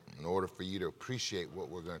order for you to appreciate what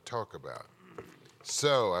we're going to talk about.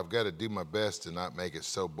 So I've got to do my best to not make it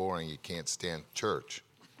so boring you can't stand church.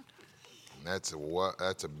 And that's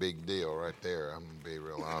a big deal right there. I'm going to be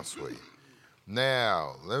real honest with you.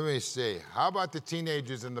 Now, let me see. How about the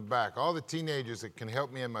teenagers in the back? All the teenagers that can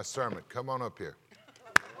help me in my sermon, come on up here.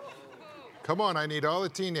 Come on, I need all the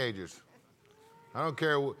teenagers. I don't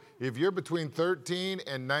care if you're between 13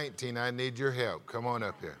 and 19, I need your help. Come on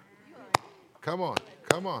up here. Come on,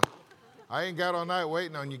 come on. I ain't got all night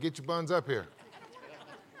waiting on you. Get your buns up here.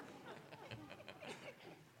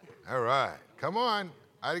 All right, come on.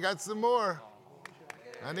 I got some more.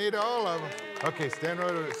 I need all of them. Okay, stand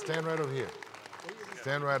right over here.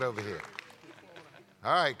 Stand right over here.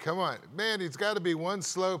 All right, come on. Man, he's got to be one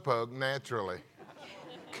slowpoke naturally.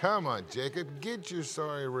 Come on, Jacob. Get your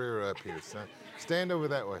sorry rear up here, son. Stand over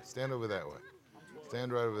that way. Stand over that way.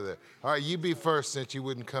 Stand right over there. All right, you be first since you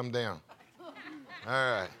wouldn't come down.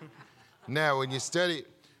 All right. Now, when you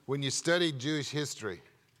study Jewish history,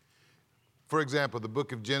 for example, the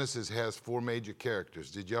book of Genesis has 4 major characters.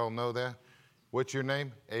 Did y'all know that? What's your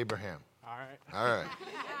name? Abraham. All right. All right.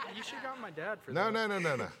 You should have got my dad for No.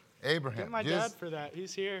 that. Abraham. Get my dad for that.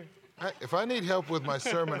 He's here. If I need help with my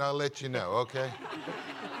sermon, I'll let you know, okay?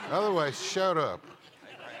 Otherwise, shut up.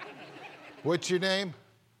 What's your name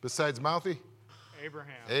besides Mouthy?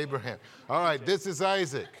 Abraham. All right, this is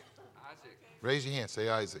Isaac. Raise your hand. Say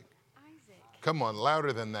Isaac. Come on,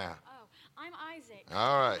 louder than that. Oh, I'm Isaac.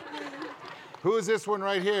 All right. Who is this one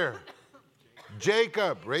right here?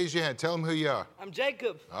 Jacob. Raise your hand. Tell them who you are. I'm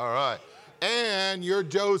Jacob. All right. And you're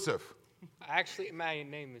Joseph. Actually, my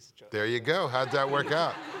name is Joseph. There you go. How'd that work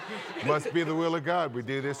out? Must be the will of God we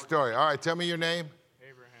do this story. All right, tell me your name.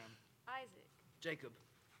 Abraham. Isaac. Jacob.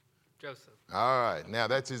 Joseph. All right. Now,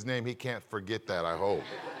 that's his name. He can't forget that, I hope.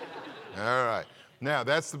 All right. Now,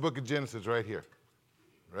 that's the book of Genesis right here.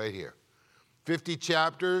 Right here. 50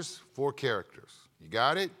 chapters, 4 characters. You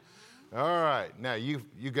got it? All right. Now, you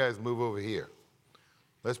guys move over here.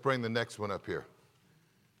 Let's bring the next one up here.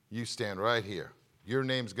 You stand right here. Your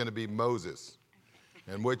name's going to be Moses.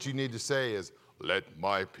 And what you need to say is, let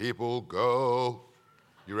my people go.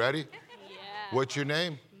 You ready? Yeah. What's your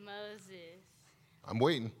name? Moses. I'm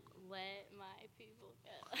waiting. Let my people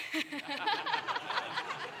go.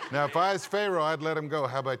 Now, if I was Pharaoh, I'd let him go.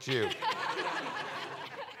 How about you?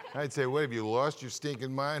 I'd say, what, have you lost your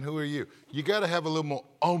stinking mind? Who are you? You got to have a little more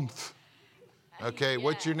oomph. Okay, Yeah.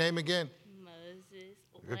 What's your name again? Moses.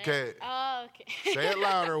 Okay. Oh, okay. Say it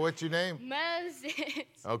louder. What's your name? Moses.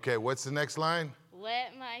 Okay, what's the next line?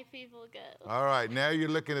 Let my people go. All right, now you're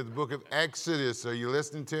looking at the book of Exodus. Are you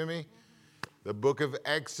listening to me? The book of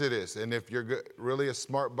Exodus. And if you're really a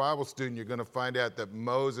smart Bible student, you're going to find out that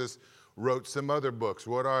Moses wrote some other books.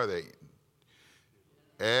 What are they?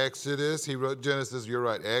 Exodus, he wrote Genesis, you're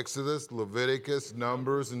right. Exodus, Leviticus,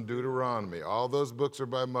 Numbers, and Deuteronomy. All those books are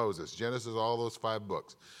by Moses. Genesis, all those 5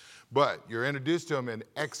 books. But you're introduced to him in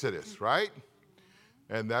Exodus, right?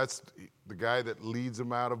 And that's the guy that leads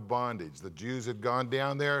them out of bondage. The Jews had gone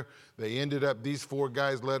down there. They ended up, these 4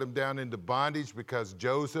 guys led them down into bondage because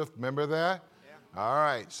Joseph, remember that? Yeah. All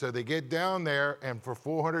right, so they get down there, and for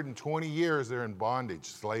 420 years, they're in bondage,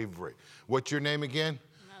 slavery. What's your name again?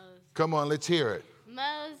 Moses. Come on, let's hear it.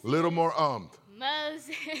 Moses. Little more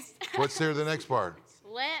Moses. What's there the next part?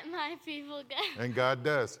 Let my people go. And God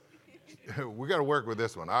does. We got to work with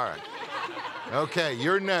this one. All right. Okay,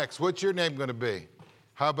 you're next. What's your name going to be?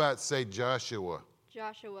 How about say Joshua?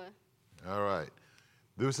 Joshua. All right.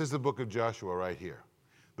 This is the book of Joshua right here.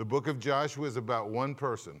 The book of Joshua is about one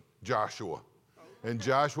person, Joshua. And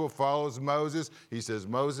Joshua follows Moses. He says,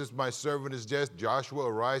 Moses, my servant is just. Joshua,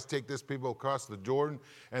 arise, take this people across the Jordan.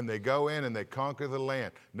 And they go in and they conquer the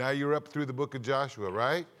land. Now you're up through the book of Joshua,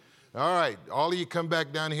 right? All right. All of you come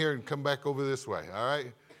back down here and come back over this way, all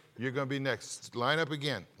right? You're going to be next. Line up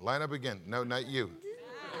again. Line up again. No, not you.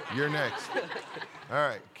 You're next. All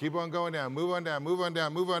right. Keep on going down. Move on down. Move on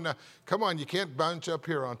down. Move on down. Come on. You can't bunch up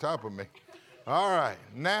here on top of me. All right.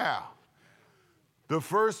 Now, the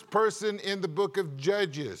first person in the book of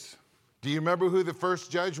Judges. Do you remember who the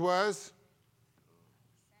first judge was?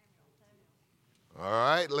 All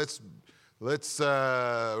right, let's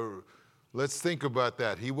think about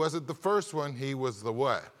that. He wasn't the first one. He was the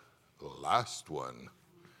what? The last one,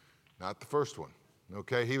 not the first one.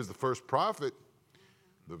 Okay, he was the first prophet,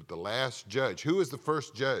 the last judge. Who was the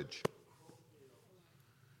first judge?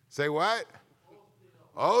 Say what?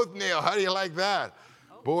 Othniel. How do you like that?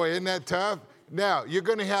 Boy, isn't that tough? Now, you're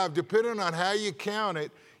going to have, depending on how you count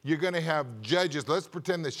it, you're going to have judges. Let's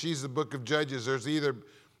pretend that she's the book of Judges. There's either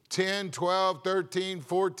 10, 12, 13,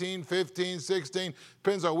 14, 15, 16.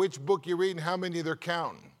 Depends on which book you read and how many they're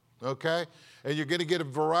counting. okay? And you're going to get a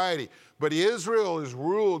variety. But Israel is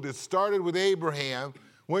ruled, it started with Abraham,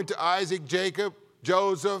 went to Isaac, Jacob,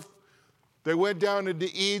 Joseph. They went down into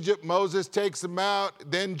Egypt. Moses takes them out.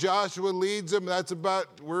 Then Joshua leads them.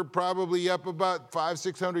 We're probably up about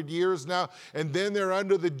 500-600 years now. And then they're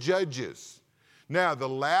under the judges. Now, the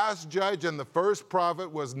last judge and the first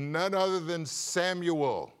prophet was none other than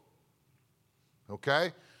Samuel.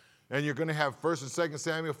 Okay? And you're going to have 1st and 2nd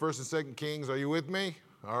Samuel, 1st and 2nd Kings. Are you with me?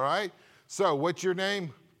 All right? So, what's your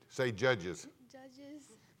name? Say judges. Judges.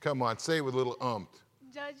 Come on, say it with a little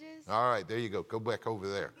Judges. All right, there you go. Go back over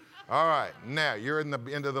there. All right, now you're in the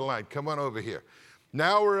end of the line. Come on over here.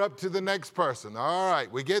 Now we're up to the next person. All right,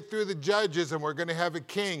 we get through the judges and we're going to have a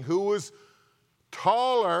king who was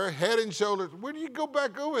taller, head and shoulders. Where do you go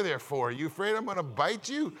back over there for? Are you afraid I'm going to bite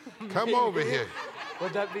you? Come over here.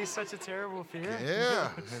 Would that be such a terrible fear? Yeah.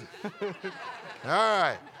 All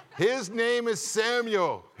right. His name is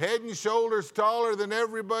Samuel, head and shoulders taller than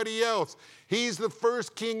everybody else. He's the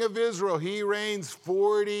first king of Israel. He reigns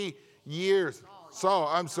 40 years. Saul,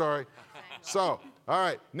 I'm sorry. Saul. All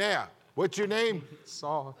right. Now, what's your name?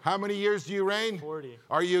 Saul. How many years do you reign? 40.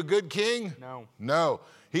 Are you a good king? No. No.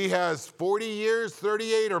 He has 40 years,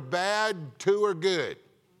 38 are bad, 2 are good.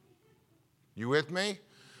 You with me?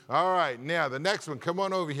 All right. Now, the next one. Come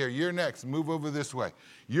on over here. You're next. Move over this way.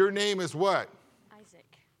 Your name is what? Isaac.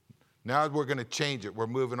 Now we're going to change it. We're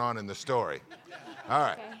moving on in the story. All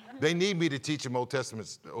right. Okay. They need me to teach them Old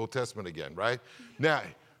Testament again, right? Now,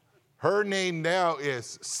 her name now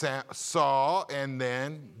is Saul and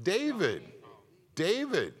then David.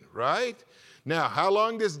 David, right? Now, how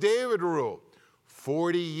long does David rule?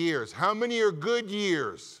 40 years. How many are good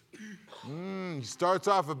years? He starts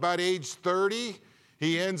off about age 30.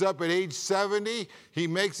 He ends up at age 70. He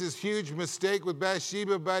makes his huge mistake with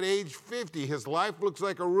Bathsheba about age 50. His life looks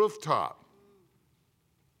like a rooftop.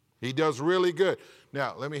 He does really good.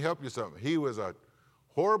 Now, let me help you something. He was a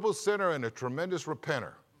horrible sinner and a tremendous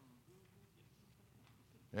repenter.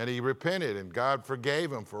 And he repented, and God forgave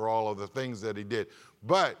him for all of the things that he did.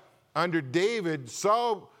 But under David,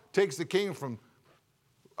 Saul takes the kingdom from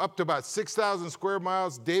up to about 6,000 square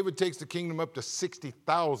miles. David takes the kingdom up to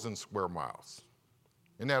 60,000 square miles.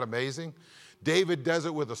 Isn't that amazing? David does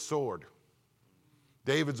it with a sword.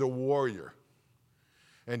 David's a warrior.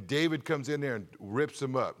 And David comes in there and rips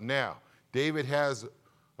him up. Now, David has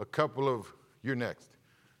a couple of, you're next.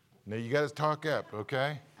 Now you got to talk up,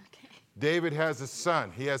 okay? David has a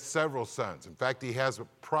son. He has several sons. In fact, he has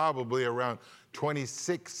probably around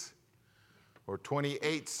 26 or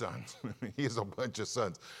 28 sons. He has a bunch of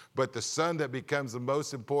sons. But the son that becomes the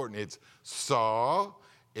most important, it's Saul,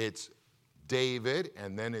 it's David,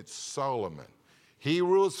 and then it's Solomon. He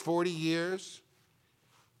rules 40 years.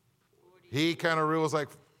 He kind of rules like,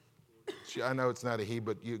 I know it's not a he,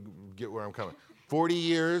 but you get where I'm coming. 40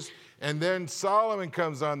 years. And then Solomon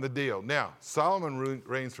comes on the deal. Now, Solomon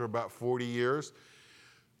reigns for about 40 years.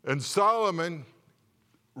 And Solomon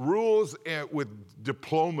rules with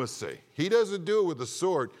diplomacy. He doesn't do it with a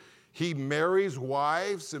sword. He marries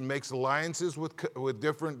wives and makes alliances with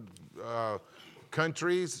different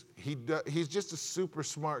countries. He's just a super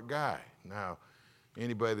smart guy. Now,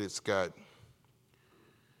 anybody that's got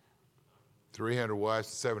 300 wives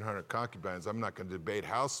and 700 concubines, I'm not going to debate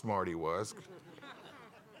how smart he was,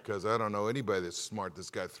 because I don't know anybody that's smart that's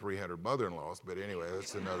got 300 mother-in-laws. But anyway,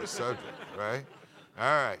 that's another subject, right?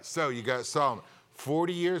 All right, so you got Solomon.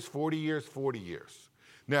 40 years, 40 years, 40 years.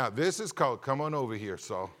 Now, this is called, come on over here,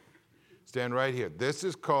 Saul. Stand right here. This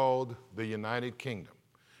is called the United Kingdom.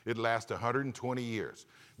 It lasts 120 years.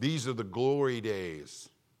 These are the glory days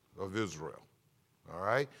of Israel, all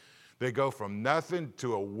right? They go from nothing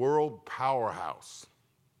to a world powerhouse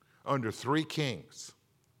under 3 kings.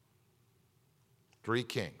 3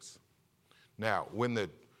 kings. Now,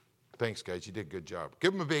 thanks guys, you did a good job.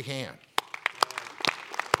 Give them a big hand.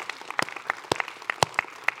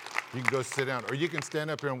 You can go sit down, or you can stand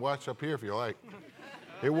up here and watch up here if you like.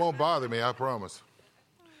 It won't bother me, I promise.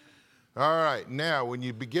 All right, now when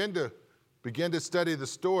you begin to study the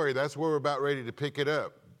story, that's where we're about ready to pick it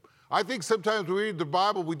up. I think sometimes we read the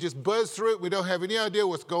Bible, we just buzz through it, we don't have any idea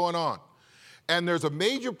what's going on. And there's a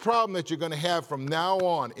major problem that you're going to have from now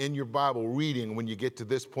on in your Bible reading when you get to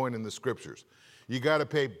this point in the scriptures. You got to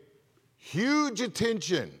pay huge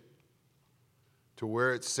attention to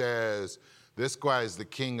where it says, this guy is the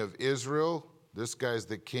king of Israel, this guy's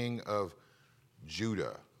the king of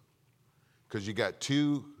Judah. Because you got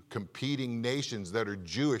 2 competing nations that are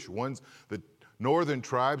Jewish. One's the northern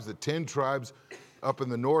tribes, the 10 tribes up in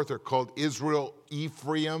the north are called Israel,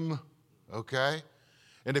 Ephraim, okay?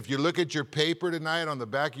 And if you look at your paper tonight, on the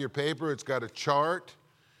back of your paper, it's got a chart.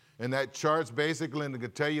 And that chart's basically going to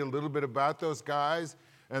tell you a little bit about those guys.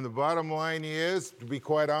 And the bottom line is, to be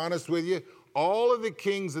quite honest with you, all of the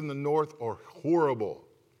kings in the north are horrible.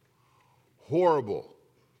 Horrible.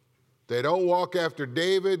 They don't walk after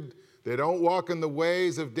David. They don't walk in the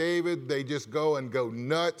ways of David. They just go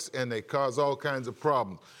nuts, and they cause all kinds of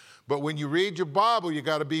problems. But when you read your Bible, you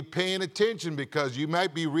got to be paying attention, because you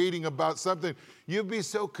might be reading about something. You'll be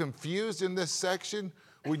so confused in this section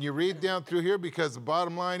when you read down through here, because the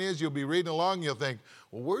bottom line is you'll be reading along and you'll think,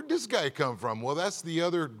 well, where'd this guy come from? Well, that's the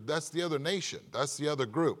other nation. That's the other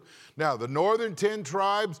group. Now, the northern 10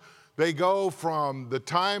 tribes, they go from the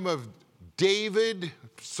time of David,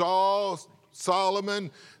 Saul,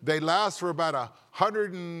 Solomon. They last for about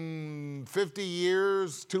 150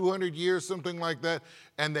 years, 200 years, something like that.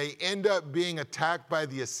 And they end up being attacked by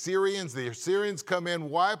the Assyrians. The Assyrians come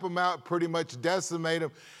in, wipe them out, pretty much decimate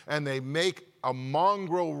them, and they make a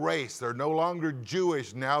mongrel race. They're no longer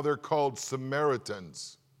Jewish. Now they're called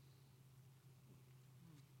Samaritans.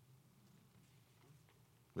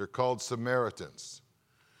 They're called Samaritans.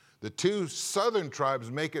 The two southern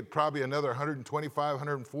tribes make it probably another 125,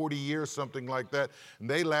 140 years, something like that. And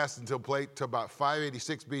they last until about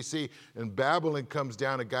 586 BC. And Babylon comes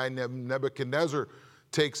down. A guy named Nebuchadnezzar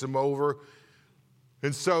takes them over.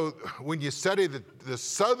 And so when you study the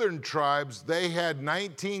southern tribes, they had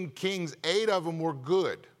 19 kings. 8 of them were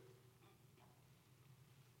good.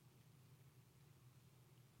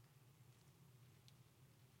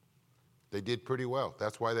 They did pretty well.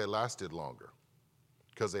 That's why they lasted longer,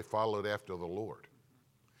 because they followed after the Lord.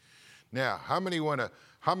 Now, how many want to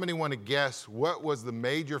guess what was the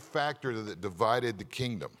major factor that divided the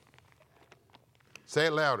kingdom? Say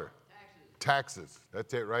it louder. Taxes.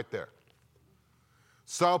 That's it right there.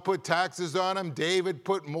 Saul put taxes on them, David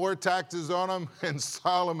put more taxes on them, and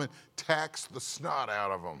Solomon taxed the snot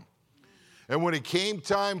out of them. And when it came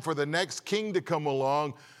time for the next king to come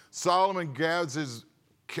along, Solomon grabs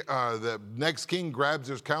the next king grabs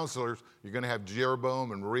his counselors. You're going to have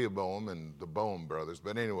Jeroboam and Rehoboam and the Boam brothers.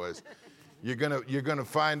 But anyways, you're going to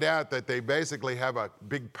find out that they basically have a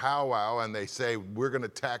big powwow, and they say, we're going to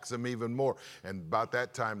tax them even more. And about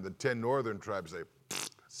that time, the 10 northern tribes say,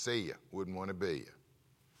 see ya, wouldn't want to be you.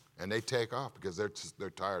 And they take off because they're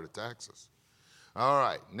tired of taxes. All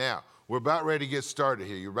right, now, we're about ready to get started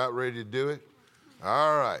here. You about ready to do it?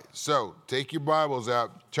 All right, so take your Bibles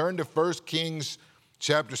out. Turn to 1 Kings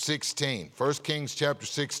chapter 16. 1 Kings chapter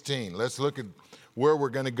 16. Let's look at where we're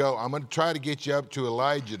going to go. I'm going to try to get you up to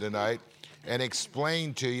Elijah tonight and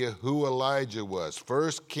explain to you who Elijah was.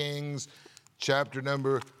 1 Kings chapter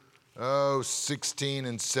number 16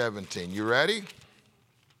 and 17. You ready?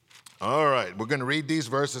 All right, we're going to read these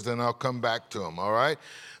verses and I'll come back to them, all right?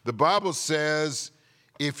 The Bible says,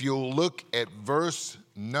 if you'll look at verse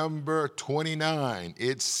number 29,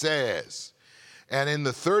 it says, and in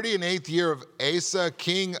the 38th year of Asa,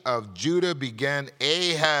 king of Judah, began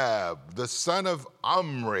Ahab, the son of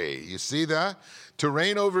Omri. You see that? To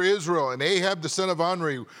reign over Israel. And Ahab, the son of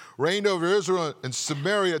Omri, reigned over Israel and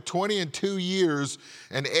Samaria 22 years.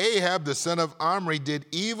 And Ahab, the son of Omri, did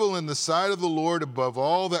evil in the sight of the Lord above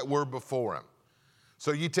all that were before him.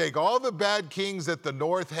 So you take all the bad kings that the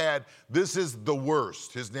north had, this is the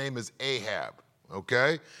worst. His name is Ahab,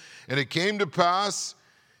 okay? And it came to pass,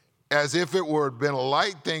 as if it were been a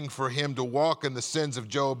light thing for him to walk in the sins of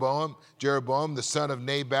Jeroboam, the son of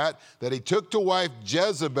Nebat, that he took to wife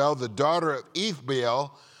Jezebel, the daughter of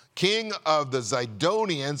Ethbaal, king of the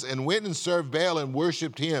Zidonians, and went and served Baal and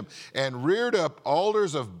worshipped him, and reared up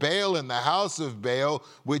altars of Baal in the house of Baal,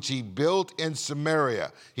 which he built in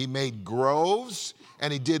Samaria. He made groves,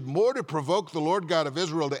 and he did more to provoke the Lord God of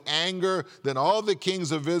Israel to anger than all the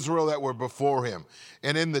kings of Israel that were before him.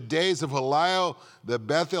 And in the days of Haliel, the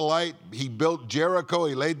Bethelite, he built Jericho.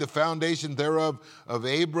 He laid the foundation thereof of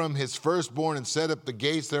Abram, his firstborn, and set up the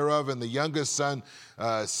gates thereof, and the youngest son,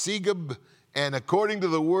 Segub. And according to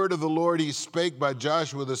the word of the Lord, he spake by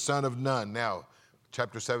Joshua, the son of Nun. Now,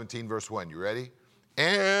 chapter 17, verse 1. You ready?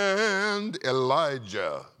 And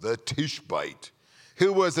Elijah, the Tishbite,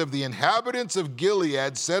 who was of the inhabitants of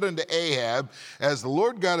Gilead, said unto Ahab, as the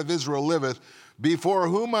Lord God of Israel liveth, before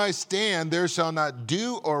whom I stand, there shall not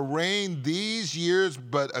dew or rain these years,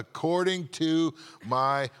 but according to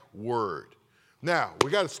my word. Now, we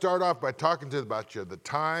got to start off by talking about the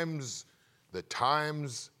times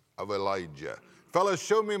of Elijah. Fellas,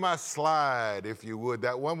 show me my slide, if you would,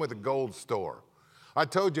 that one with the gold store. I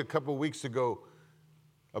told you a couple of weeks ago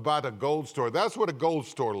about a gold store. That's what a gold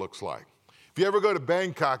store looks like. If you ever go to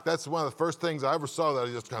Bangkok, that's one of the first things I ever saw that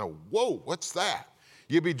I just kind of, whoa, what's that?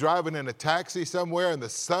 You'll be driving in a taxi somewhere and the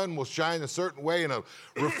sun will shine a certain way and it'll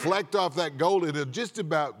reflect off that gold and it'll just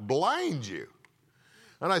about blind you.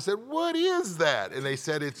 And I said, what is that? And they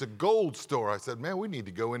said, it's a gold store. I said, man, we need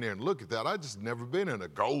to go in there and look at that. I just never been in a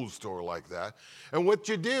gold store like that. And what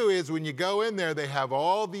you do is when you go in there, they have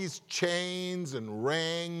all these chains and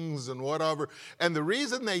rings and whatever. And the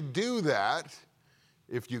reason they do that,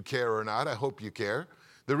 if you care or not, I hope you care.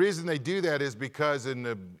 The reason they do that is because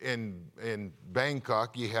in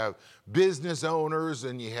Bangkok, you have business owners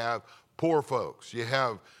and you have poor folks. You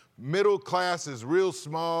have middle classes, real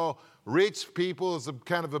small. Rich people is a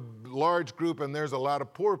kind of a large group, and there's a lot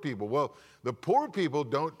of poor people. Well, the poor people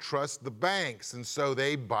don't trust the banks, and so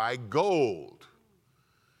they buy gold.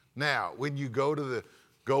 Now, when you go to the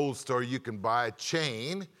gold store, you can buy a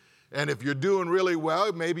chain, and if you're doing really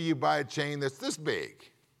well, maybe you buy a chain that's this big.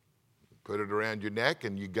 Put it around your neck,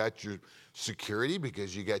 and you got your security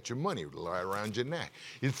because you got your money right around your neck.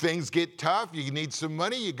 If things get tough, you need some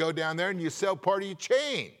money, you go down there and you sell part of your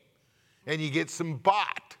chain, and you get some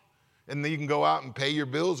baht. And then you can go out and pay your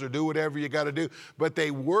bills or do whatever you got to do. But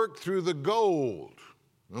they work through the gold,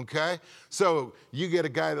 okay? So you get a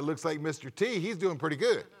guy that looks like Mr. T, he's doing pretty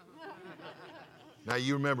good. Now,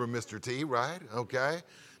 you remember Mr. T, right? Okay?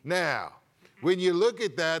 Now, when you look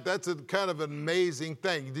at that, that's a kind of an amazing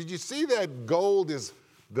thing. Did you see that gold is,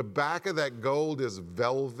 the back of that gold is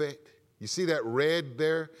velvet? You see that red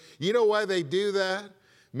there? You know why they do that?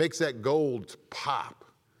 Makes that gold pop.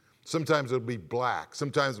 Sometimes it'll be black.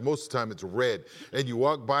 Sometimes, most of the time, it's red. And you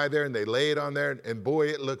walk by there and they lay it on there, and boy,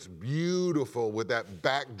 it looks beautiful with that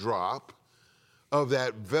backdrop of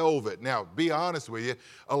that velvet. Now, be honest with you,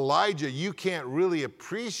 Elijah, you can't really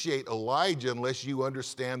appreciate Elijah unless you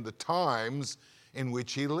understand the times in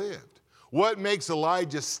which he lived. What makes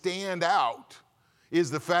Elijah stand out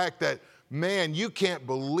is the fact that, man, you can't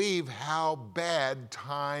believe how bad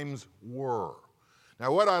times were.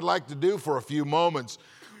 Now, what I'd like to do for a few moments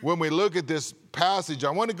when we look at this passage, I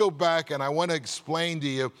want to go back and I want to explain to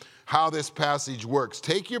you how this passage works.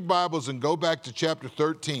 Take your Bibles and go back to chapter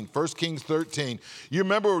 13, 1 Kings 13. You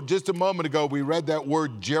remember just a moment ago we read that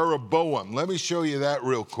word Jeroboam. Let me show you that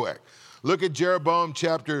real quick. Look at Jeroboam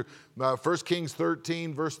chapter 1 Kings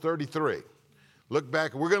 13, verse 33. Look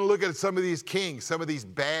back. We're going to look at some of these kings, some of these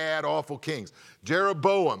bad, awful kings.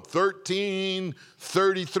 Jeroboam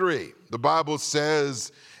 13:33. The Bible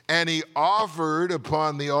says, and he offered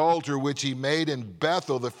upon the altar which he made in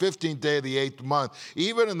Bethel the 15th day of the 8th month,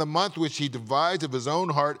 even in the month which he devised of his own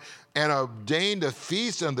heart, and ordained a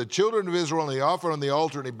feast unto the children of Israel, and he offered on the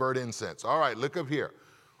altar, and he burnt incense. All right, look up here.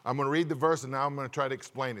 I'm going to read the verse, and now I'm going to try to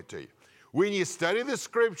explain it to you. When you study the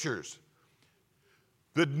scriptures,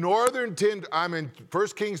 the northern I'm in 1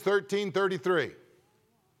 Kings 13:33.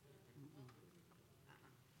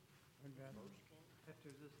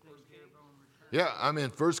 Yeah, I'm in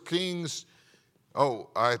 1 Kings. Oh,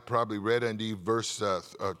 I probably read unto you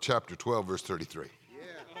chapter 12, verse 33. Yeah.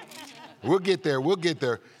 We'll get there. We'll get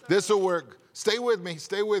there. This will work. Stay with me.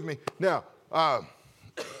 Stay with me. Now,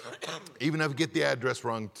 even if I get the address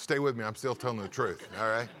wrong, stay with me. I'm still telling the truth.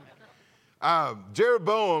 All right.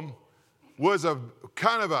 Jeroboam was a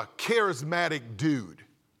kind of a charismatic dude.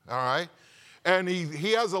 All right. And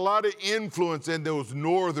he has a lot of influence in those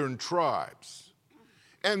northern tribes.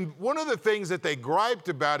 And one of the things that they griped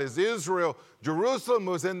about is Jerusalem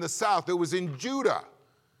was in the south. It was in Judah.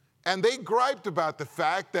 And they griped about the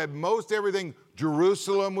fact that most everything,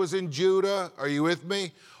 Jerusalem was in Judah. Are you with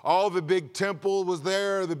me? All the big temple was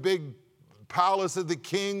there. The big palace of the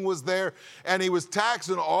king was there. And he was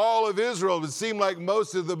taxing all of Israel. It seemed like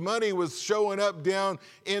most of the money was showing up down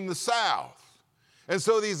in the south. And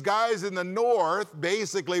so these guys in the north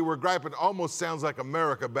basically were griping. Almost sounds like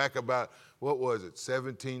America back about, what was it,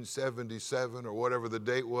 1777 or whatever the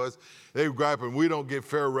date was. They were griping, we don't get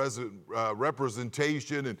fair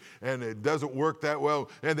representation and it doesn't work that well.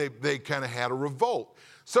 And they kind of had a revolt.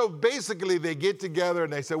 So basically they get together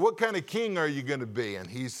and they say, what kind of king are you going to be? And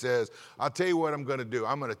he says, I'll tell you what I'm going to do.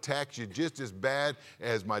 I'm going to tax you just as bad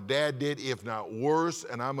as my dad did, if not worse,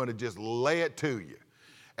 and I'm going to just lay it to you.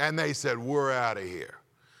 And they said, we're out of here.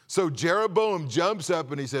 So Jeroboam jumps up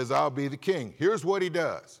and he says, I'll be the king. Here's what he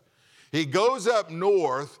does. He goes up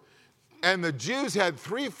north, and the Jews had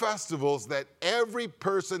 3 festivals that every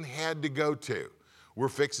person had to go to. We're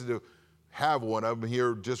fixing to have one of them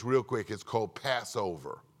here just real quick. It's called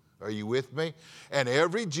Passover. Are you with me? And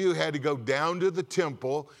every Jew had to go down to the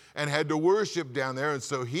temple and had to worship down there. And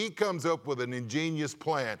so he comes up with an ingenious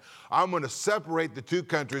plan. I'm going to separate the 2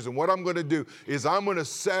 countries, and what I'm going to do is I'm going to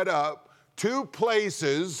set up 2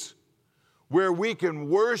 places where we can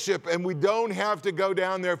worship and we don't have to go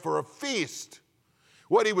down there for a feast.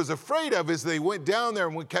 What he was afraid of is they went down there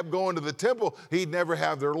and we kept going to the temple, he'd never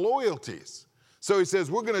have their loyalties. So he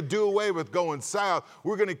says, we're going to do away with going south.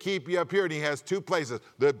 We're going to keep you up here. And he has two places,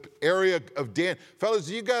 the area of Dan. Fellas,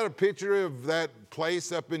 you got a picture of that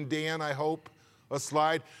place up in Dan, I hope? A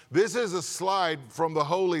slide. This is a slide from the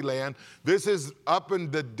Holy Land. This is up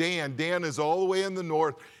in the Dan. Dan is all the way in the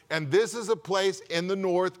north. And this is a place in the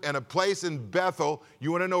north and a place in Bethel.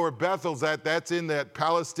 You want to know where Bethel's at? That's in that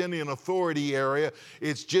Palestinian Authority area.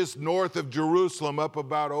 It's just north of Jerusalem, up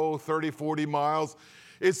about, 30, 40 miles.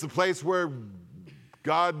 It's the place where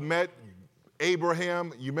God met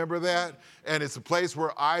Abraham. You remember that? And it's a place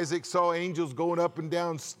where Isaac saw angels going up and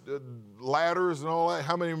down ladders and all that.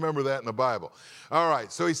 How many remember that in the Bible? All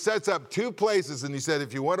right, so he sets up two places, and he said,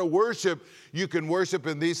 if you want to worship, you can worship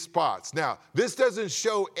in these spots. Now, this doesn't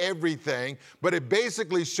show everything, but it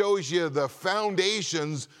basically shows you the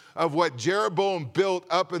foundations of what Jeroboam built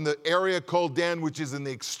up in the area called Dan, which is in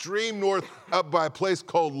the extreme north, up by a place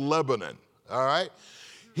called Lebanon. All right?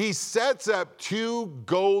 He sets up two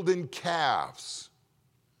golden calves.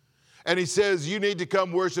 And he says, you need to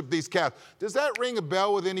come worship these calves. Does that ring a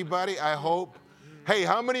bell with anybody? I hope. Hey,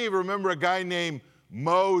 how many of you remember a guy named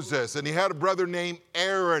Moses? And he had a brother named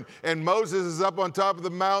Aaron. And Moses is up on top of the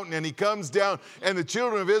mountain and he comes down and the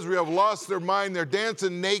children of Israel have lost their mind. They're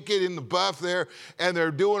dancing naked in the buff there and they're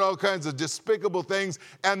doing all kinds of despicable things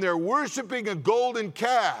and they're worshiping a golden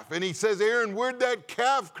calf. And he says, Aaron, where'd that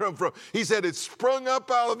calf come from? He said, it sprung up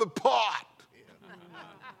out of the pot.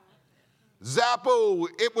 Zappo,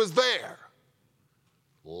 it was there.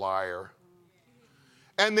 Liar.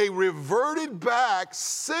 And they reverted back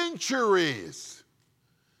centuries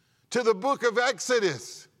to the book of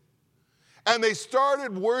Exodus. And they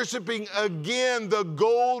started worshiping again the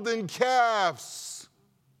golden calves.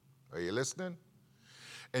 Are you listening?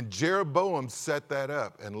 And Jeroboam set that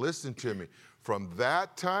up. And listen to me. From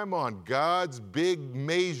that time on, God's big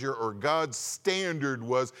measure or God's standard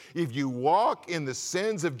was if you walk in the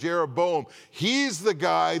sins of Jeroboam, he's the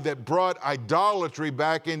guy that brought idolatry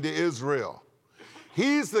back into Israel.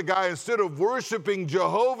 He's the guy, instead of worshiping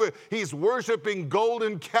Jehovah, he's worshiping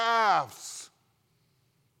golden calves.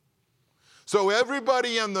 So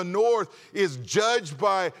everybody in the north is judged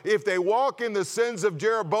by, if they walk in the sins of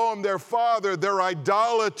Jeroboam, their father, they're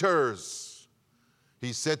idolaters.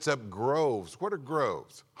 He sets up groves. What are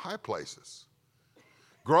groves? High places.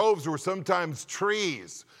 Groves were sometimes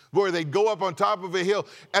trees where they'd go up on top of a hill.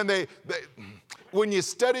 And when you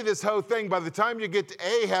study this whole thing, by the time you get to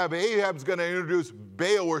Ahab, Ahab's going to introduce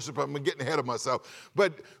Baal worship. I'm getting ahead of myself.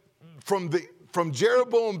 But from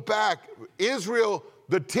Jeroboam back, Israel,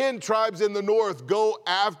 the 10 tribes in the north go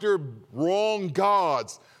after wrong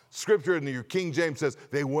gods. Scripture in the King James says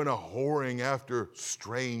they went a whoring after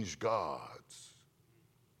strange gods.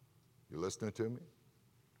 You listening to me?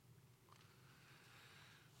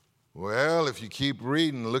 Well, if you keep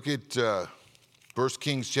reading, look at 1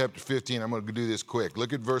 Kings chapter 15. I'm going to do this quick.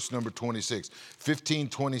 Look at verse number 26.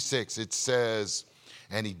 15:26, it says,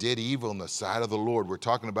 and he did evil in the sight of the Lord. We're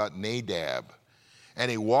talking about Nadab.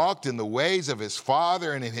 And he walked in the ways of his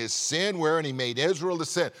father and in his sin wherein he made Israel to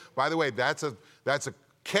sin. By the way, that's a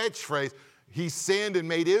catchphrase. He sinned and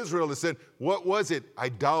made Israel to sin. What was it?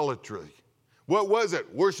 Idolatry. What was it?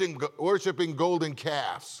 Worshiping golden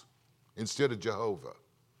calves instead of Jehovah.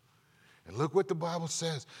 And look what the Bible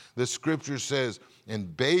says. The scripture says,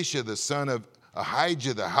 and Baasha, the son of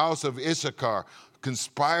Ahijah, the house of Issachar,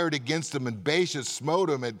 conspired against him, and Baasha smote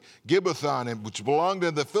him at Gibbethon, which belonged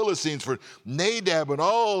to the Philistines, for Nadab and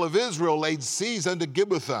all of Israel laid siege unto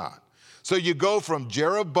Gibbethon. So you go from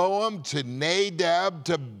Jeroboam to Nadab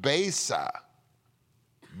to Baasha.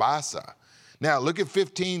 Now look at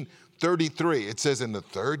 15:33. It says, in the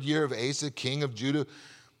third year of Asa, king of Judah,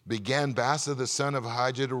 began Baasha the son of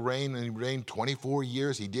Ahijah to reign, and he reigned 24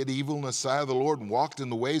 years. He did evil in the sight of the Lord and walked in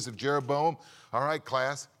the ways of Jeroboam. All right,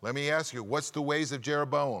 class, let me ask you, what's the ways of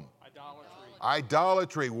Jeroboam?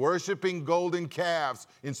 Idolatry, worshiping golden calves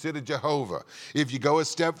instead of Jehovah. If you go a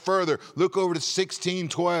step further, look over to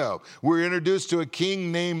 16:12. We're introduced to a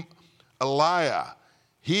king named Eliah.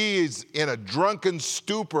 He is in a drunken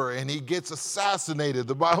stupor and he gets assassinated.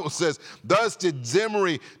 The Bible says, thus did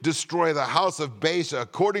Zimri destroy the house of Baasha,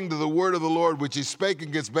 according to the word of the Lord, which he spake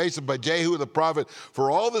against Baasha by Jehu the prophet,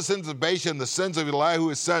 for all the sins of Baasha and the sins of Elihu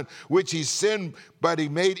his son, which he sinned, but he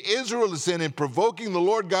made Israel to sin in provoking the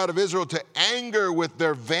Lord God of Israel to anger with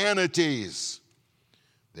their vanities.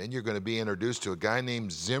 Then you're going to be introduced to a guy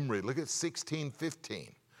named Zimri. Look at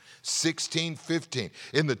 16:15. 16:15.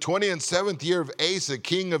 In the 27th year of Asa,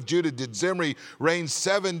 king of Judah, did Zimri reign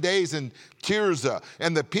 7 days in Tirzah,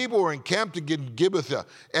 and the people were encamped in Gibbethah.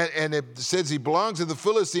 And it says he belongs to the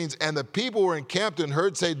Philistines, and the people were encamped and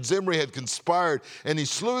heard say Zimri had conspired, and he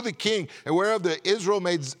slew the king, and whereof the Israel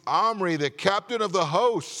made Omri the captain of the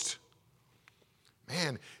host.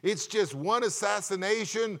 Man, it's just one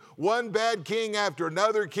assassination, one bad king after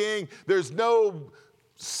another king. There's no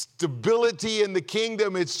stability in the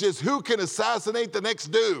kingdom. It's just who can assassinate the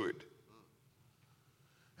next dude.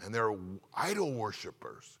 And they're idol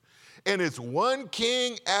worshipers. And it's one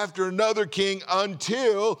king after another king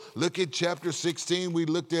until, look at chapter 16. We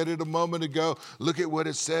looked at it a moment ago. Look at what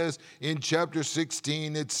it says in chapter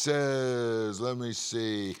 16. It says, let me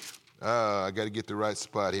see. I got to get the right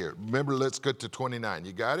spot here. Remember, let's go to 29.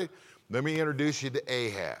 You got it? Let me introduce you to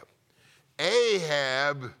Ahab.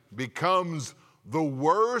 Ahab becomes the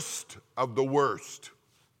worst of the worst.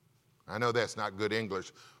 I know that's not good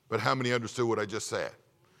English, but how many understood what I just said?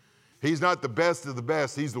 He's not the best of the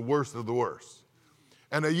best, he's the worst of the worst.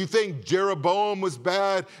 And you think Jeroboam was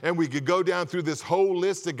bad, and we could go down through this whole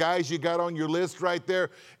list of guys you got on your list right there.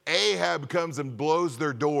 Ahab comes and blows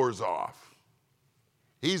their doors off.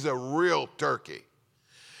 He's a real turkey.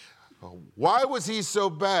 Why was he so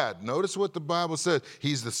bad? Notice what the Bible says.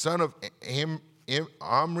 He's the son of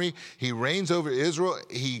Omri. He reigns over Israel.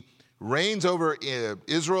 He reigns over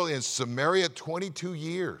Israel in Samaria 22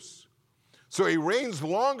 years. So he reigns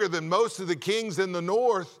longer than most of the kings in the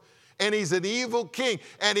north, and he's an evil king.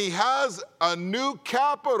 And he has a new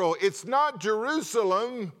capital. It's not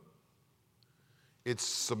Jerusalem, it's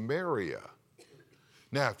Samaria.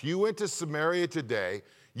 Now, if you went to Samaria today,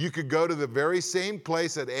 you could go to the very same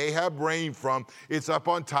place that Ahab reigned from. It's up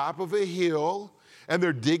on top of a hill, and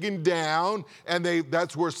they're digging down, and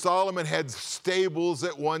that's where Solomon had stables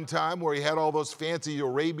at one time, where he had all those fancy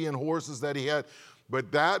Arabian horses that he had.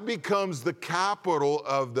 But that becomes the capital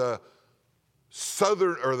of the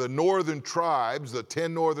southern or the northern tribes, the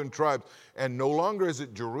 10 northern tribes. And no longer is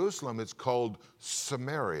it Jerusalem, it's called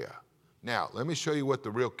Samaria. Now, let me show you what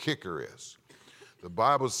the real kicker is. The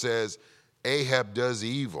Bible says Ahab does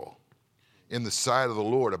evil in the sight of the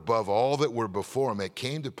Lord above all that were before him. It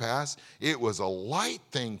came to pass, it was a light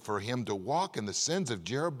thing for him to walk in the sins of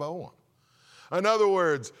Jeroboam. In other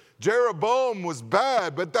words, Jeroboam was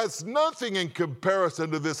bad, but that's nothing in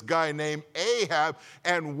comparison to this guy named Ahab.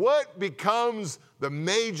 And what becomes the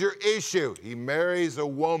major issue? He marries a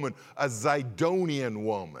woman, a Zidonian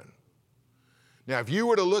woman. Now, if you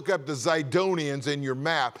were to look up the Zidonians in your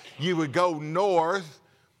map, you would go north,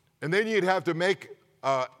 and then you'd have to make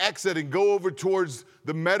exit and go over towards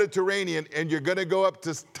the Mediterranean, and you're going to go up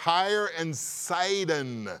to Tyre and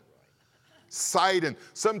Sidon. Sidon.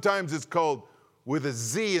 Sometimes it's called with a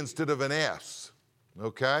Z instead of an S,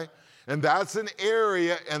 okay? And that's an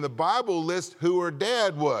area, and the Bible lists who her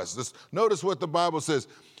dad was. Notice what the Bible says.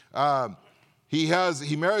 He marries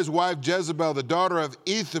his wife Jezebel, the daughter of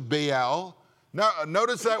Ethabaal. Now,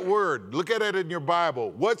 notice that word. Look at it in your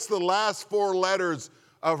Bible. What's the last 4 letters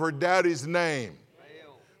of her daddy's name?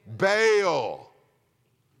 Baal.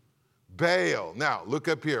 Baal. Now, look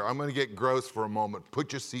up here. I'm going to get gross for a moment.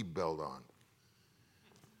 Put your seatbelt on.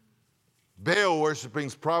 Baal worshiping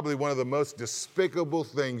is probably one of the most despicable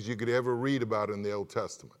things you could ever read about in the Old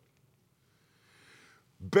Testament.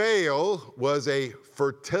 Baal was a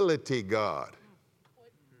fertility god.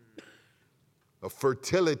 A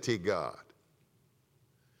fertility god.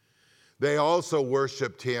 They also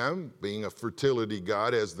worshiped him, being a fertility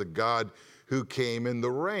god, as the God who came in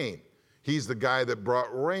the rain. He's the guy that brought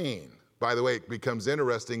rain. By the way, it becomes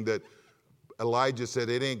interesting that Elijah said,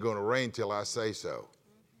 it ain't going to rain till I say so.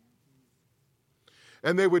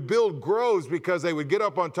 And they would build groves because they would get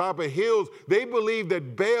up on top of hills. They believed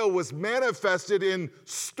that Baal was manifested in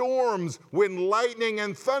storms when lightning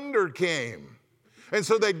and thunder came. And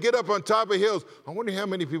so they'd get up on top of hills. I wonder how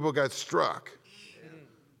many people got struck.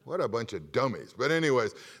 What a bunch of dummies. But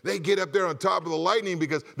anyways, they get up there on top of the lightning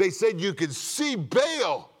because they said you could see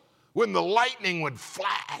Baal when the lightning would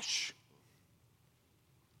flash.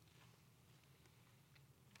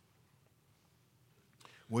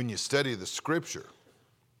 When you study the scripture,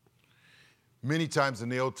 many times in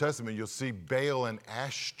the Old Testament, you'll see Baal and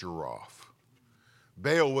Ashtaroth.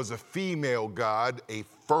 Baal was a female god, a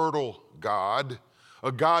fertile god,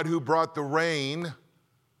 a god who brought the rain,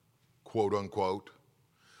 quote unquote.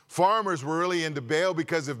 Farmers were really into Baal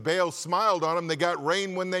because if Baal smiled on them, they got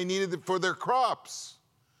rain when they needed it for their crops.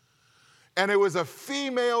 And it was a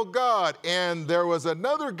female god. And there was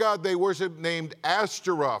another god they worshiped named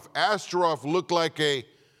Ashtaroth. Ashtaroth looked like a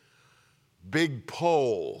big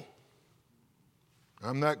pole.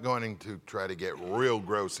 I'm not going to try to get real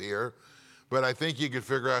gross here, but I think you could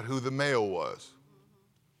figure out who the male was.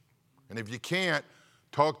 And if you can't,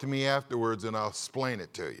 talk to me afterwards and I'll explain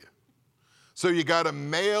it to you. So you got a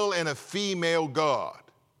male and a female God.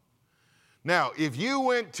 Now, if you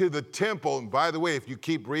went to the temple, and by the way, if you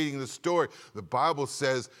keep reading the story, the Bible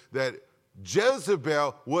says that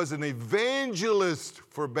Jezebel was an evangelist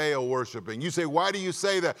for Baal worshiping. You say, why do you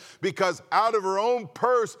say that? Because out of her own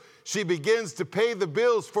purse, she begins to pay the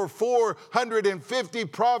bills for 450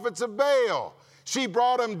 prophets of Baal. She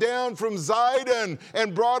brought them down from Zidon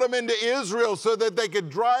and brought them into Israel so that they could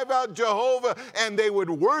drive out Jehovah and they would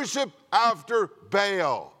worship after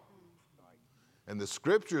Baal. And the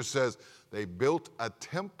scripture says they built a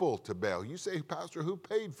temple to Baal. You say, Pastor, who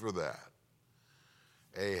paid for that?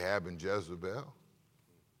 Ahab and Jezebel.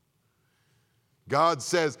 God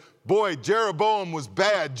says, boy, Jeroboam was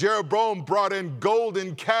bad. Jeroboam brought in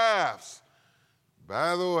golden calves.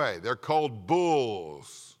 By the way, they're called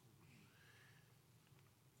bulls.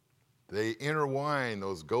 They intertwine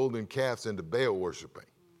those golden calves into Baal worshiping.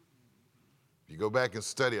 If you go back and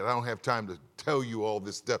study it, I don't have time to tell you all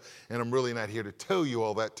this stuff, and I'm really not here to tell you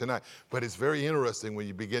all that tonight. But it's very interesting when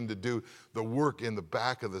you begin to do the work in the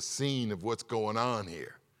back of the scene of what's going on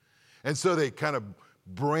here. And so they kind of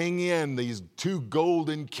bring in these two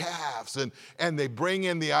golden calves, and they bring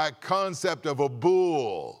in the concept of a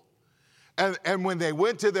bull. And when they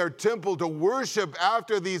went to their temple to worship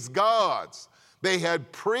after these gods, they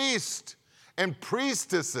had priests and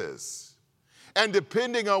priestesses. And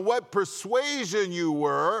depending on what persuasion you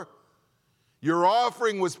were, your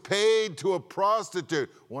offering was paid to a prostitute,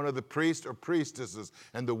 one of the priests or priestesses.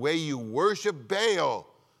 And the way you worship Baal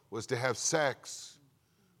was to have sex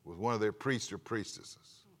with one of their priests or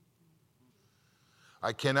priestesses.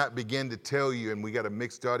 I cannot begin to tell you, and we got a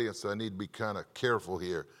mixed audience, so I need to be kind of careful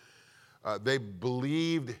here. They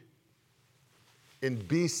believed in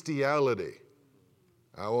bestiality.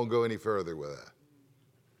 I won't go any further with that.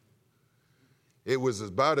 It was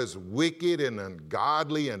about as wicked and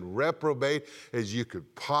ungodly and reprobate as you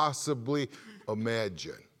could possibly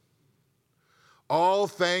imagine. All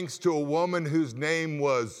thanks to a woman whose name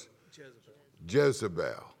was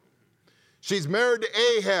Jezebel. She's married to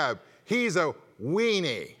Ahab. He's a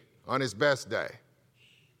weenie on his best day.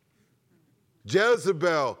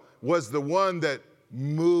 Jezebel was the one that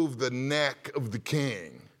moved the neck of the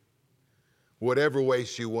king, whatever way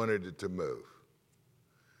she wanted it to move.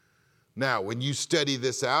 Now, when you study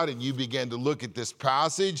this out and you begin to look at this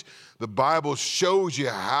passage, the Bible shows you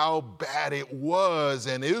how bad it was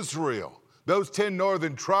in Israel. Those 10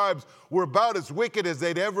 northern tribes were about as wicked as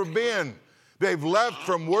they'd ever been. They've left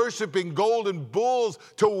from worshiping golden bulls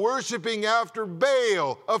to worshiping after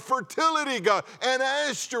Baal, a fertility god, and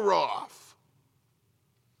Ashtaroth.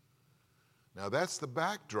 Now, that's the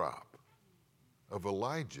backdrop of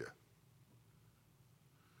Elijah.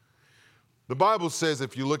 The Bible says,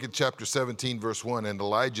 if you look at chapter 17, verse 1, and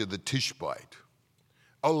Elijah the Tishbite.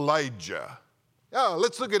 Elijah. Oh,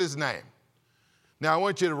 let's look at his name. Now, I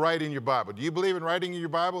want you to write in your Bible. Do you believe in writing in your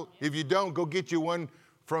Bible? If you don't, go get you one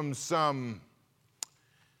from some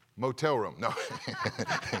motel room. No.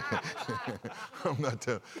 I'm not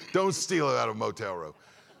telling. Don't steal it out of a motel room.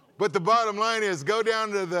 But the bottom line is, go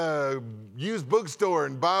down to the used bookstore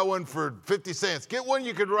and buy one for 50 cents. Get one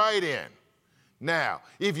you could write in. Now,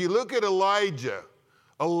 if you look at Elijah,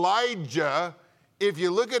 if you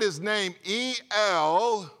look at his name,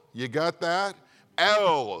 E-L, you got that?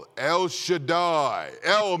 El Shaddai.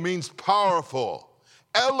 El means powerful.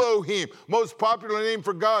 Elohim, most popular name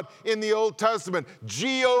for God in the Old Testament.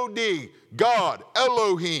 G-O-D, God,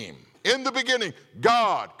 Elohim. In the beginning,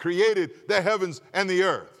 God created the heavens and the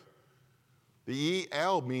earth. The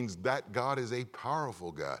E-L means that God is a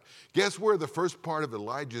powerful God. Guess where the first part of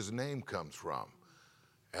Elijah's name comes from?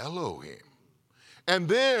 Elohim. And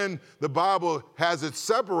then the Bible has it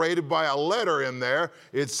separated by a letter in there.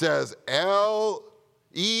 It says L-E-L,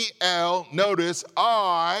 notice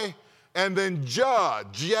I, and then Jah,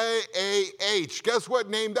 J-A-H. Guess what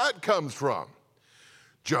name that comes from?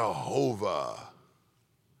 Jehovah.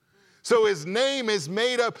 So his name is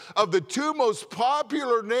made up of the two most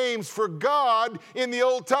popular names for God in the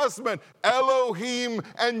Old Testament, Elohim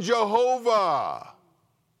and Jehovah.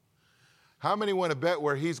 How many want to bet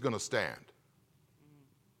where he's going to stand?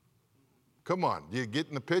 Come on, you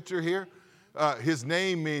getting the picture here? His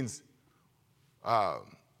name means,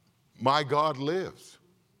 my God lives.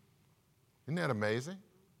 Isn't that amazing?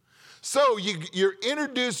 So you're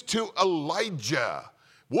introduced to Elijah.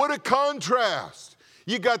 What a contrast.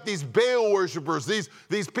 You got these Baal worshipers, these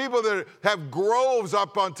people that have groves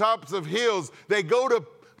up on tops of hills. They go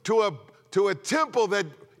to to a temple that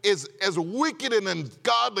is as wicked and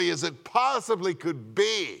ungodly as it possibly could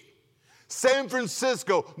be. San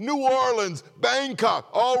Francisco, New Orleans, Bangkok,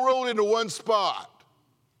 all rolled into one spot.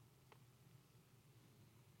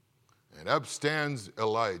 And up stands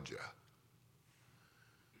Elijah.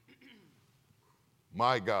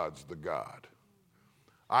 My God's the God.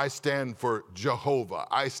 I stand for Jehovah.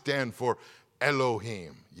 I stand for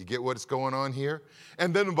Elohim. You get what's going on here?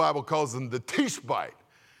 And then the Bible calls them the Tishbite.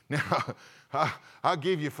 Now, I'll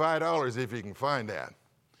give you $5 if you can find that.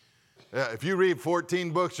 If you read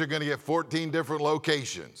 14 books, you're going to get 14 different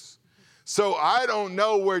locations. So I don't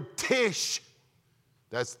know where Tish,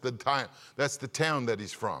 that's the town that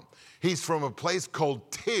he's from. He's from a place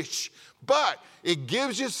called Tish. But it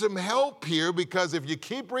gives you some help here, because if you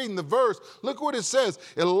keep reading the verse, look what it says.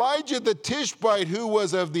 Elijah the Tishbite, who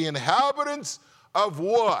was of the inhabitants of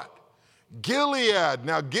what? Gilead.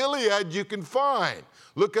 Now, Gilead you can find.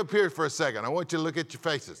 Look up here for a second. I want you to look at your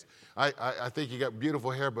faces. I think you got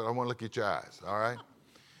beautiful hair, but I want to look at your eyes, all right?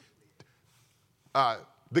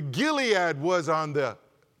 The Gilead was on the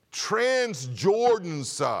Transjordan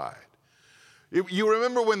side. You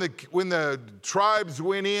remember when the tribes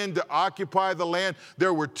went in to occupy the land,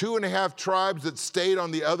 there were 2.5 tribes that stayed on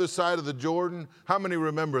the other side of the Jordan? How many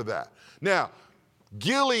remember that? Now,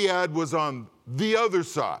 Gilead was on the other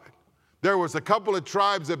side. There was a couple of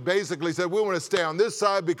tribes that basically said, we want to stay on this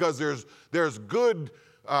side because there's good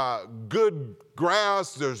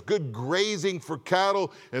grass, there's good grazing for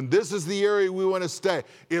cattle, and this is the area we want to stay.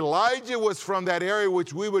 Elijah was from that area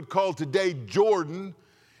which we would call today Jordan.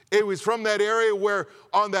 It was from that area where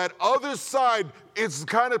on that other side, it's the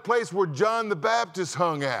kind of place where John the Baptist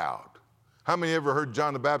hung out. How many ever heard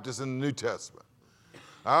John the Baptist in the New Testament?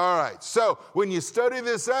 All right, so when you study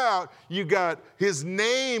this out, you got his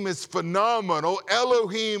name is phenomenal.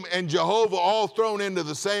 Elohim and Jehovah all thrown into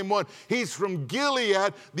the same one. He's from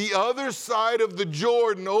Gilead, the other side of the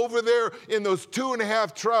Jordan, over there in those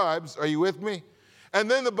 2.5 tribes. Are you with me?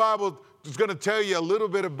 And then the Bible is going to tell you a little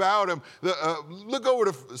bit about him. Look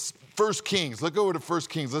over to 1 Kings. Look over to 1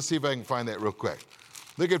 Kings. Let's see if I can find that real quick.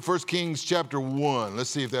 Look at 1 Kings chapter 1.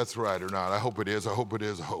 Let's see if that's right or not. I hope it is. I hope it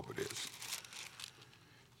is. I hope it is.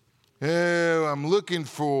 I'm looking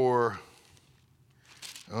for,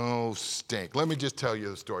 stink. Let me just tell you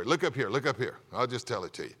the story. Look up here. Look up here. I'll just tell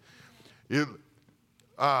it to you.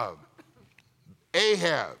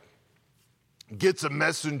 Ahab gets a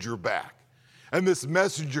messenger back. And this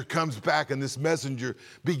messenger comes back, and this messenger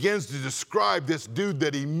begins to describe this dude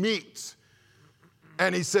that he meets.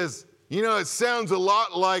 And he says, it sounds a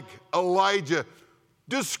lot like Elijah.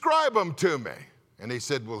 Describe him to me. And he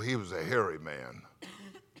said, well, he was a hairy man.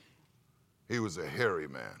 He was a hairy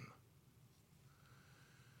man.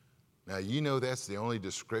 Now, that's the only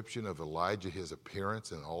description of Elijah, his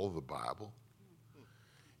appearance in all of the Bible.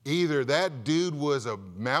 Either that dude was a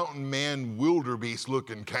mountain man, wildebeest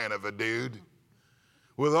looking kind of a dude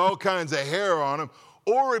with all kinds of hair on him,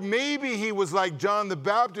 or maybe he was like John the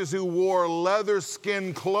Baptist, who wore leather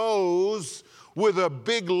skin clothes with a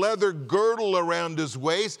big leather girdle around his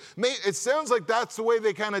waist. It sounds like that's the way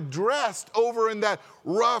they kind of dressed over in that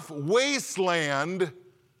rough wasteland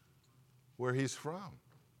where he's from.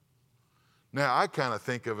 Now, I kind of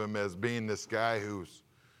think of him as being this guy who's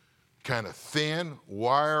kind of thin,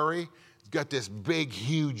 wiry. He's got this big,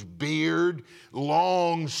 huge beard,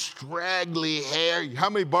 long, straggly hair. How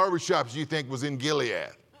many barbershops do you think was in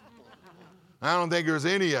Gilead? I don't think there's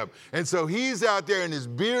any of them. And so he's out there and his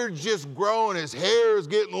beard's just growing, his hair is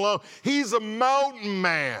getting long. He's a mountain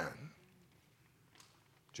man.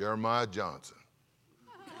 Jeremiah Johnson.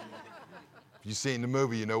 If you've seen the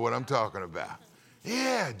movie, you know what I'm talking about.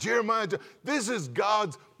 Yeah, Jeremiah Johnson. This is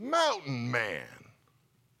God's mountain man.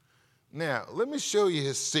 Now, let me show you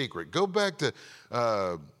his secret. Go back to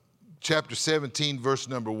chapter 17, verse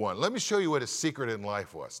number 1. Let me show you what his secret in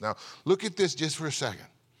life was. Now, look at this just for a second.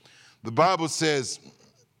 The Bible says,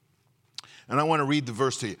 and I want to read the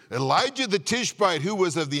verse to you. Elijah the Tishbite, who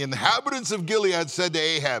was of the inhabitants of Gilead, said to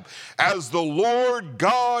Ahab, as the Lord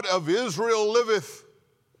God of Israel liveth.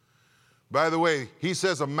 By the way, he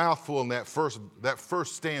says a mouthful in that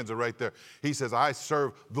first stanza right there. He says, I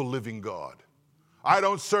serve the living God. I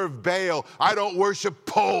don't serve Baal. I don't worship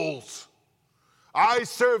poles. I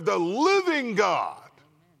serve the living God.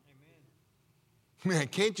 Man,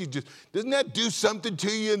 can't you doesn't that do something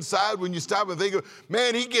to you inside when you stop and think of,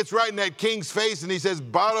 man, he gets right in that king's face and he says,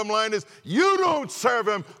 bottom line is, you don't serve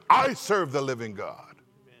him, I serve the living God.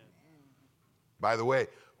 Amen. By the way,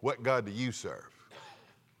 what God do you serve?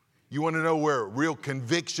 You want to know where real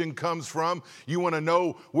conviction comes from? You want to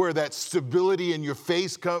know where that stability in your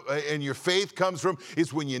faith comes from?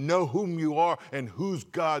 It's when you know whom you are and whose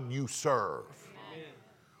God you serve. Amen.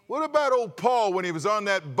 What about old Paul when he was on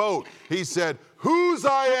that boat? He said, whose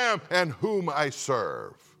I am and whom I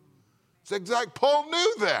serve. It's exact. Paul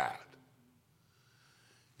knew that.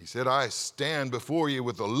 He said, I stand before you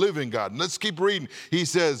with the living God. And let's keep reading. He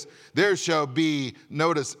says, there shall be,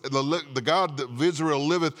 notice, the God of Israel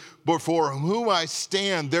liveth, before whom I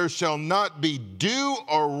stand, there shall not be dew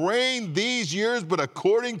or rain these years, but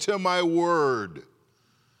according to my word.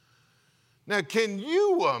 Now, can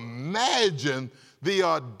you imagine the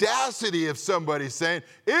audacity of somebody saying,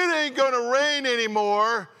 it ain't going to rain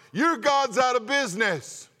anymore. Your God's out of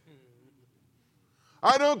business.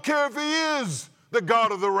 I don't care if he is the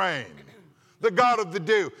God of the rain, the God of the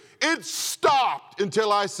dew. It stopped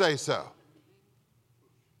until I say so.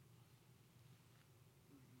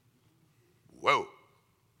 Whoa.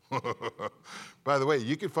 By the way,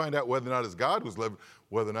 you can find out whether or not his God was living,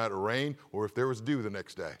 whether or not it rained, or if there was dew the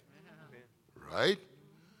next day. Right?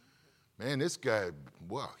 Man, this guy,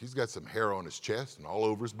 wow, he's got some hair on his chest and all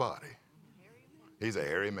over his body. He's a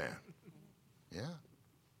hairy man. Yeah.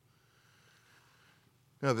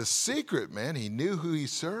 Now, the secret, man, he knew who he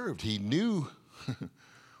served. He knew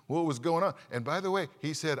what was going on. And by the way,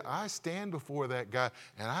 he said, I stand before that guy,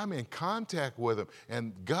 and I'm in contact with him.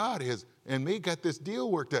 And God has, and me, got this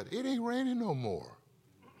deal worked out. It ain't raining no more.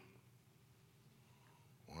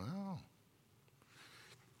 Wow.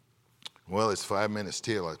 Well, it's 5 minutes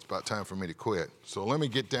till. It's about time for me to quit. So let me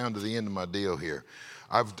get down to the end of my deal here.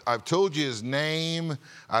 I've told you his name.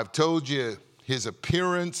 I've told you his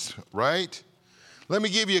appearance, right? Let me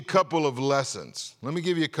give you a couple of lessons.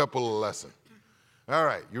 All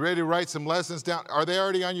right, you ready to write some lessons down? Are they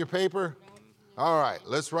already on your paper? All right,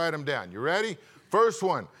 let's write them down. You ready? First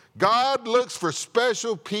one, God looks for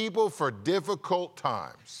special people for difficult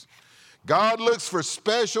times. God looks for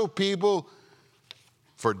special people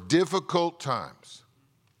for difficult times.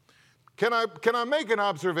 Can I make an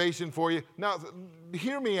observation for you? Now,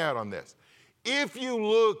 hear me out on this. If you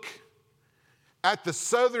look at the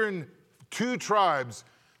southern two tribes,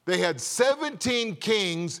 they had 17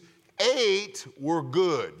 kings, 8 were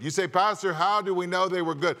good. You say, Pastor, how do we know they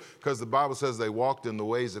were good? Because the Bible says they walked in the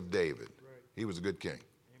ways of David. Right. He was a good king. Amen.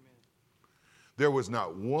 There was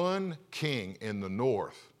not one king in the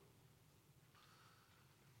north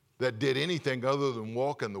that did anything other than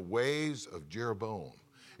walk in the ways of Jeroboam.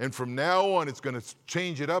 And from now on, it's going to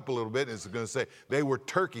change it up a little bit, and it's going to say they were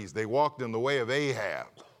turkeys. They walked in the way of Ahab.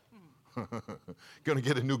 Going to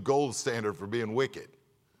get a new gold standard for being wicked.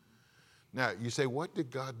 Now, you say, what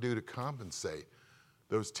did God do to compensate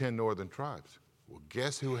those 10 northern tribes? Well,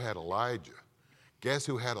 guess who had Elijah? Guess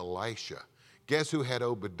who had Elisha? Guess who had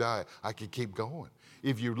Obadiah? I could keep going.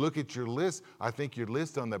 If you look at your list, I think your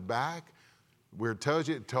list on the back, where it tells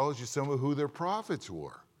you some of who their prophets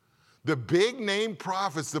were. The big name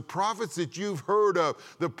prophets, the prophets that you've heard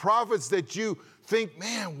of, the prophets that you think,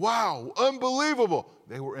 man, wow, unbelievable.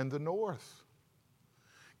 They were in the north.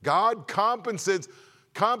 God compensates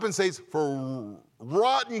for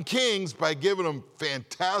rotten kings by giving them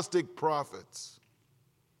fantastic prophets.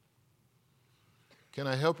 Can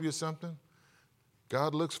I help you with something?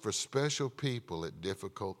 God looks for special people at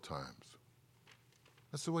difficult times.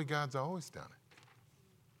 That's the way God's always done it.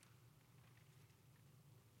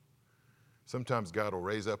 Sometimes God will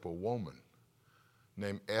raise up a woman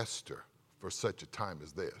named Esther for such a time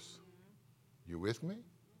as this. You with me?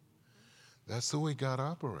 That's the way God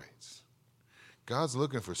operates. God's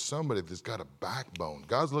looking for somebody that's got a backbone.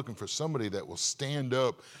 God's looking for somebody that will stand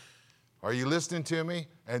up. Are you listening to me?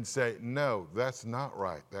 And say, no, that's not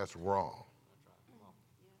right. That's wrong.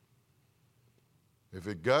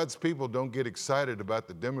 If God's people don't get excited about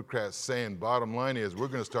the Democrats saying, bottom line is, we're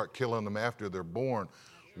going to start killing them after they're born,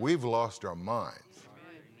 we've lost our minds.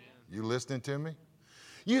 You listening to me?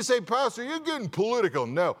 You say, Pastor, you're getting political.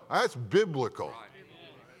 No, that's biblical.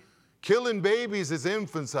 Killing babies is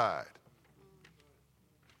infanticide.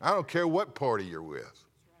 I don't care what party you're with.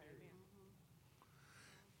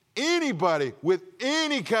 Anybody with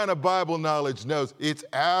any kind of Bible knowledge knows it's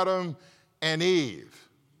Adam and Eve.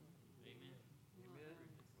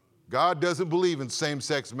 God doesn't believe in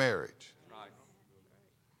same-sex marriage.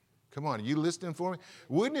 Come on, are you listening for me?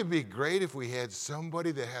 Wouldn't it be great if we had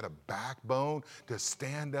somebody that had a backbone to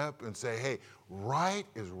stand up and say, hey, right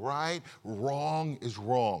is right, wrong is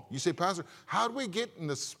wrong. You say, Pastor, how do we get in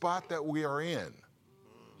the spot that we are in?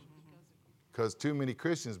 Because too many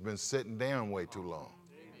Christians have been sitting down way too long.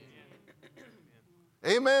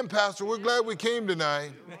 Amen, Pastor. We're glad we came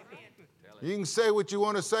tonight. You can say what you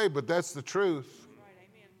want to say, but that's the truth.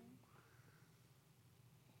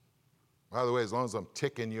 By the way, as long as I'm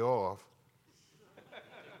ticking you off,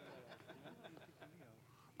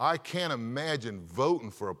 I can't imagine voting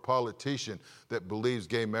for a politician that believes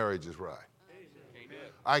gay marriage is right.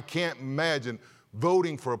 I can't imagine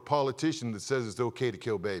voting for a politician that says it's okay to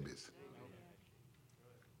kill babies.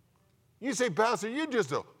 You say, Pastor, you're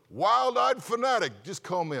just a wild-eyed fanatic. Just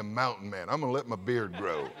call me a mountain man. I'm going to let my beard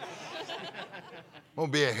grow. I'm going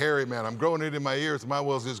to be a hairy man. I'm growing it in my ears. Might as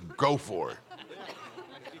well just go for it.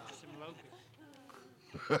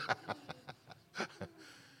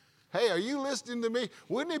 Hey, are you listening to me?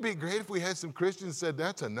 Wouldn't it be great if we had some Christians that said,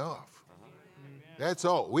 that's enough? That's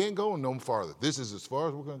all. We ain't going no farther. This is as far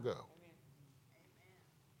as we're going to go.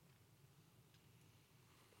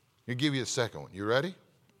 I'll give you a second one. You ready?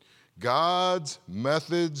 God's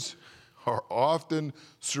methods are often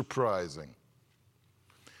surprising.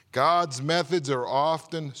 God's methods are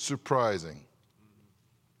often surprising.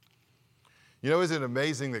 You know, isn't it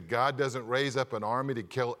amazing that God doesn't raise up an army to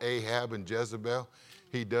kill Ahab and Jezebel?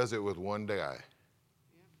 He does it with one guy.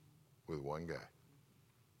 With one guy.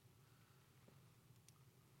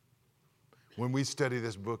 When we study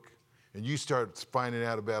this book and you start finding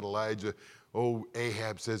out about Elijah,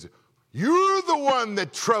 Ahab says, you're the one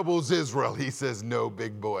that troubles Israel. He says, no,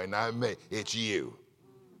 big boy, not me. It's you.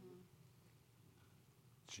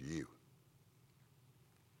 It's you.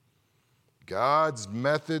 God's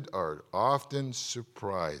methods are often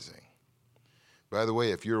surprising. By the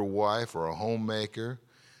way, if you're a wife or a homemaker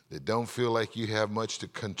that don't feel like you have much to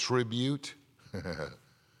contribute,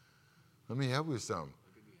 let me help you with something.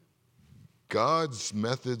 God's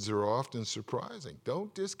methods are often surprising.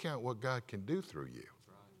 Don't discount what God can do through you.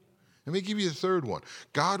 Let me give you the third one.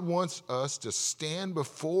 God wants us to stand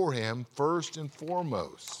before him first and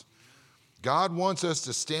foremost. God wants us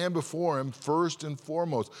to stand before him first and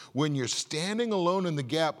foremost. When you're standing alone in the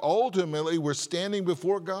gap, ultimately we're standing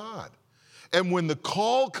before God. And when the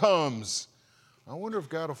call comes, I wonder if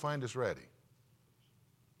God will find us ready.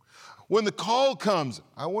 When the call comes,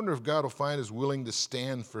 I wonder if God will find us willing to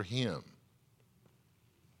stand for him.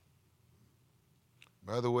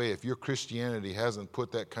 By the way, if your Christianity hasn't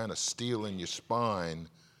put that kind of steel in your spine,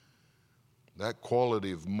 that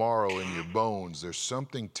quality of marrow in your bones, there's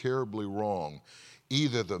something terribly wrong.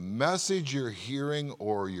 Either the message you're hearing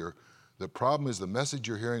or the problem is the message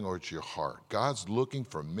you're hearing or it's your heart. God's looking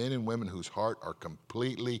for men and women whose heart are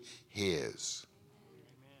completely his.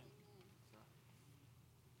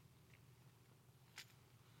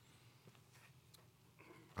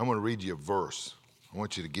 I'm going to read you a verse. I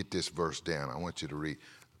want you to get this verse down. I want you to read.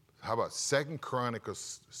 How about 2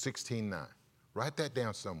 Chronicles 16:9? Write that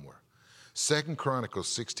down somewhere. 2 Chronicles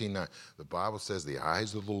 16:9. The Bible says the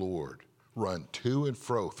eyes of the Lord run to and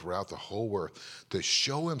fro throughout the whole earth to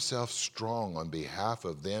show himself strong on behalf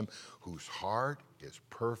of them whose heart is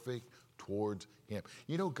perfect towards him.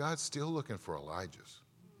 You know, God's still looking for Elijahs.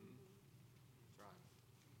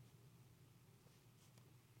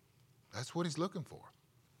 That's what he's looking for.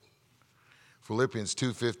 Philippians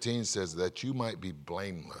 2:15 says that you might be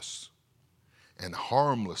blameless and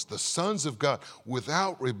harmless, the sons of God,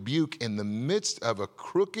 without rebuke in the midst of a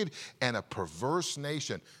crooked and a perverse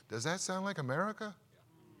nation. Does that sound like America?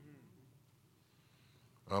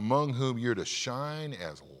 Among whom you're to shine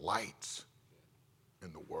as lights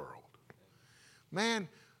in the world. Man,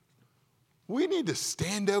 we need to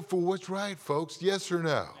stand up for what's right, folks. Yes or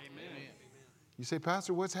no? Amen. You say,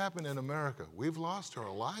 Pastor, what's happened in America? We've lost our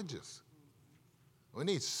Elijahs. We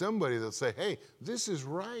need somebody that'll say, hey, this is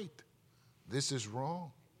right. This is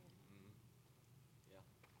wrong.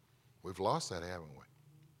 We've lost that, haven't we?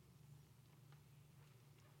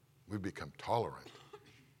 We've become tolerant,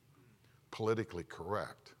 politically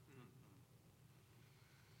correct,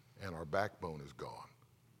 and our backbone is gone.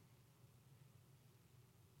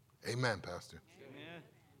 Amen, Pastor.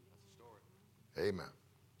 Amen. Amen.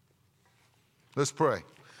 Let's pray.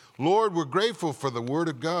 Lord, we're grateful for the word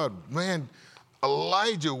of God. Man,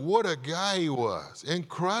 Elijah, what a guy he was.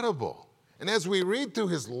 Incredible. And as we read through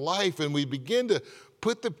his life and we begin to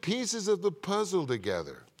put the pieces of the puzzle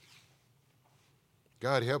together,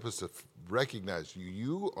 God, help us to recognize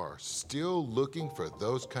you are still looking for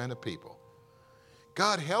those kind of people.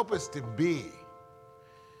 God, help us to be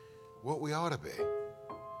what we ought to be.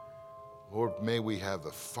 Lord, may we have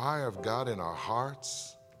the fire of God in our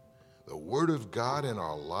hearts, the word of God in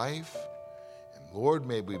our life, and Lord,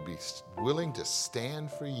 may we be willing to stand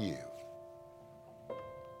for you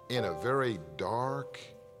in a very dark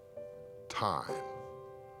time.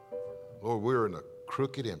 Lord, we're in a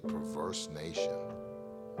crooked and perverse nation.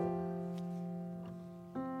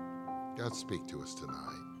 God, speak to us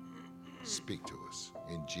tonight. Speak to us.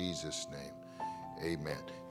 In Jesus' name, amen.